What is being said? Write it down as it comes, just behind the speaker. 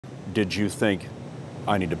did you think,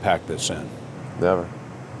 I need to pack this in? Never.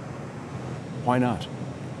 Why not?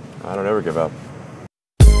 I don't ever give up.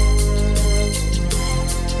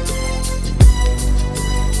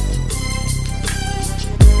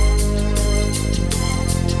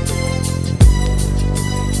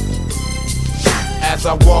 As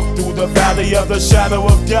I walk through the valley of the shadow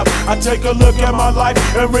of death, I take a look at my life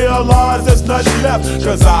and realize there's nothing left.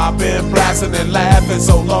 Cause I've been blasting and laughing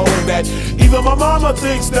so long that even my mama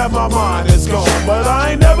thinks that my mind is gone. But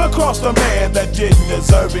I ain't never crossed a man that didn't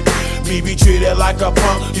deserve it. Me be treated like a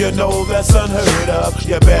punk, you know that's unheard of.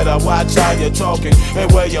 You better watch how you're talking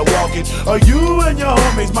and where you're walking, or you and your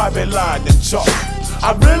homies might be lined in chalk.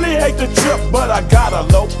 I really hate the trip, but I gotta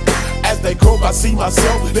low. As they croak, I see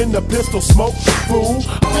myself in the pistol smoke. Fool,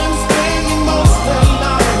 I've been spending most of their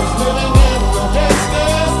lives living in the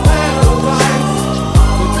gangster's paradise.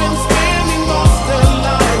 We've been spending most of their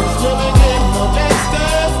lives living in the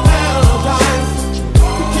gangster's paradise.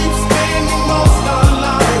 We keep spending most of our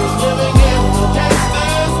lives living in the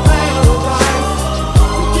gangster's paradise.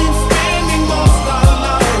 We keep spending most of our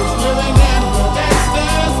lives living in the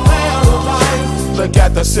gangster's paradise. Look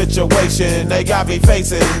at the situation they got me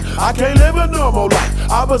facing. I can't live a normal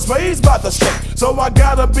life. I was raised by the state, so I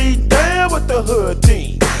gotta be down with the hood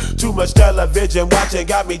team. Too much television watching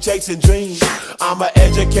got me chasing dreams. I'm an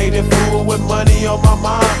educated fool with money on my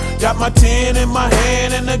mind. Got my tin in my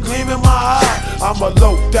hand and a gleam in my eye. I'm a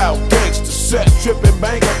loped out gangster, set tripping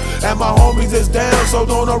banker, and my homies is down, so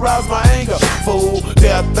don't arouse my anger. Fool,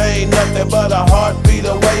 death ain't nothing but a heartbeat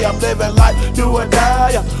away. I'm living life, do or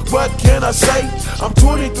die. What can I say? I'm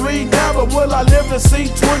 23 now, but will I live to see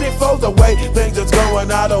 24? The way things is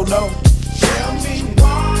going, I don't know. Tell me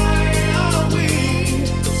why are we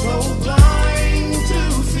so blind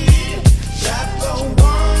to see that the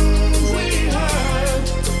ones we hurt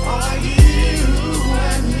are you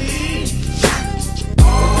and me?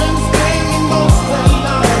 We've been spending most of our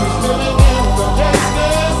lives living in the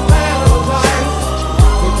gangster's paradise.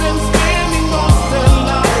 We've been spending most of our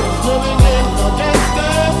lives living in the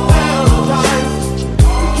gangster's paradise.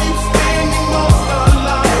 We keep spending most of our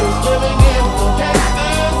lives living in the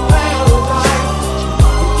gangster's paradise.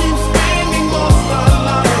 We keep spending most of our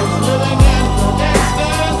lives living in the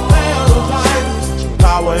gangster's paradise.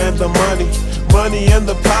 Power and the money, money and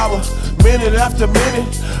the power. Minute after minute,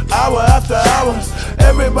 hour after hour,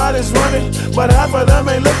 everybody's running, but half of them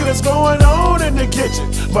ain't looking what's going on in the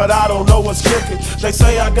kitchen. But I don't know what's cooking. They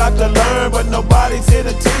say I got to learn, but nobody's here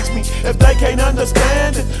to teach me. If they can't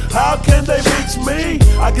understand it, how can they reach me?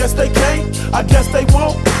 I guess they can't, I guess they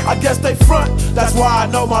won't, I guess they front. That's why I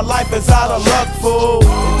know my life is out of luck, fool.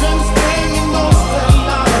 We've been spending most of